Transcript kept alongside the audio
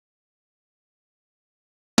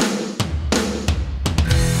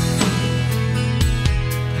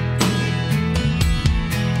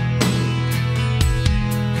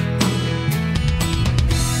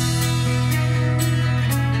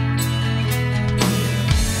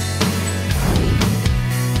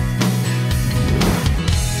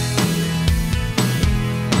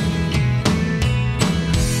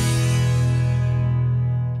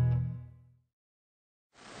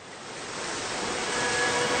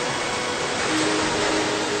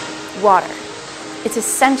Water. It's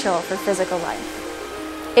essential for physical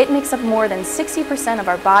life. It makes up more than 60% of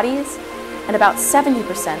our bodies and about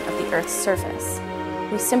 70% of the Earth's surface.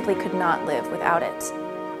 We simply could not live without it.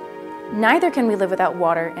 Neither can we live without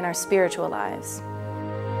water in our spiritual lives.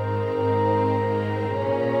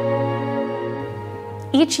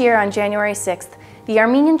 Each year on January 6th, the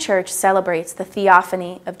Armenian Church celebrates the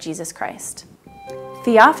Theophany of Jesus Christ.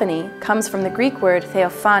 Theophany comes from the Greek word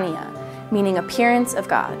theophania, meaning appearance of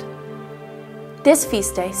God. This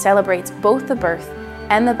feast day celebrates both the birth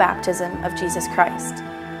and the baptism of Jesus Christ.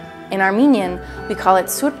 In Armenian, we call it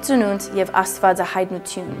Surptzununt Yev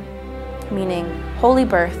Astvadzahaidnutun, meaning holy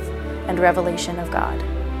birth and revelation of God.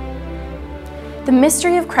 The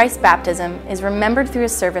mystery of Christ's baptism is remembered through a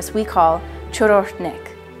service we call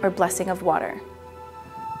Chorortnik, or blessing of water.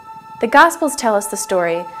 The Gospels tell us the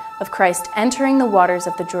story of Christ entering the waters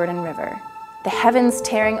of the Jordan River, the heavens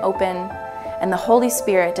tearing open, and the Holy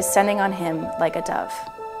Spirit descending on him like a dove.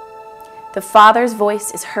 The Father's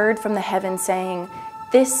voice is heard from the heavens saying,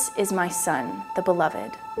 "This is my Son, the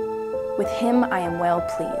Beloved. With him I am well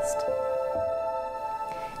pleased."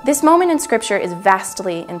 This moment in Scripture is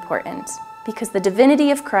vastly important because the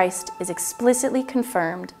divinity of Christ is explicitly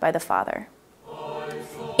confirmed by the Father.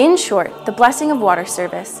 In short, the blessing of water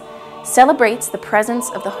service celebrates the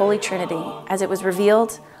presence of the Holy Trinity as it was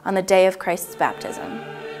revealed on the day of Christ's baptism.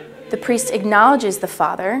 The priest acknowledges the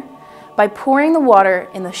Father by pouring the water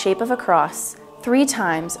in the shape of a cross 3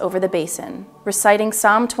 times over the basin, reciting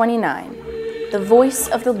Psalm 29, "The voice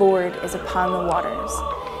of the Lord is upon the waters,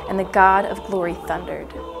 and the God of glory thundered.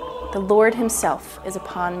 The Lord himself is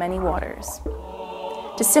upon many waters."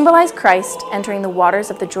 To symbolize Christ entering the waters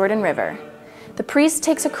of the Jordan River, the priest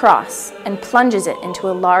takes a cross and plunges it into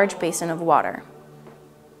a large basin of water.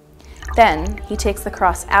 Then he takes the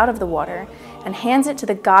cross out of the water and hands it to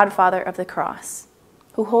the Godfather of the cross,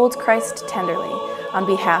 who holds Christ tenderly on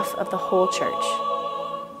behalf of the whole church.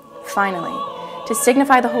 Finally, to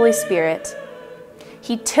signify the Holy Spirit,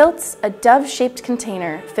 he tilts a dove-shaped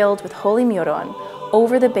container filled with holy myoron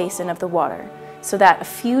over the basin of the water so that a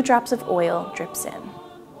few drops of oil drips in.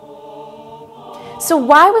 So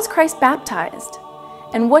why was Christ baptized?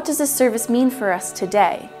 And what does this service mean for us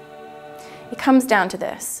today? It comes down to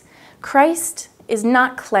this. Christ is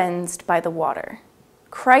not cleansed by the water.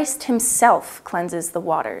 Christ himself cleanses the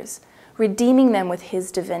waters, redeeming them with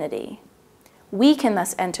his divinity. We can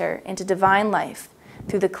thus enter into divine life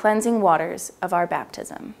through the cleansing waters of our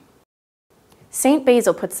baptism. Saint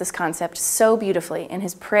Basil puts this concept so beautifully in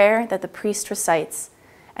his prayer that the priest recites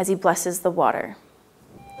as he blesses the water.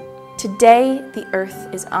 Today, the earth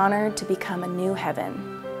is honored to become a new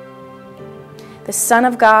heaven. The Son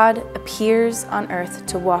of God appears on earth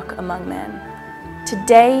to walk among men.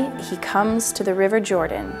 Today, he comes to the river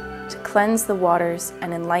Jordan to cleanse the waters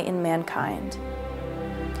and enlighten mankind.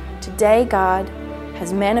 Today, God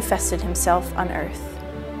has manifested himself on earth.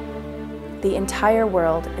 The entire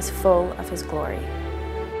world is full of his glory.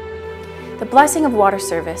 The blessing of water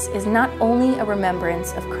service is not only a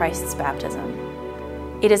remembrance of Christ's baptism.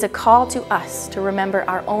 It is a call to us to remember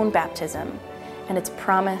our own baptism and its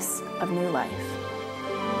promise of new life.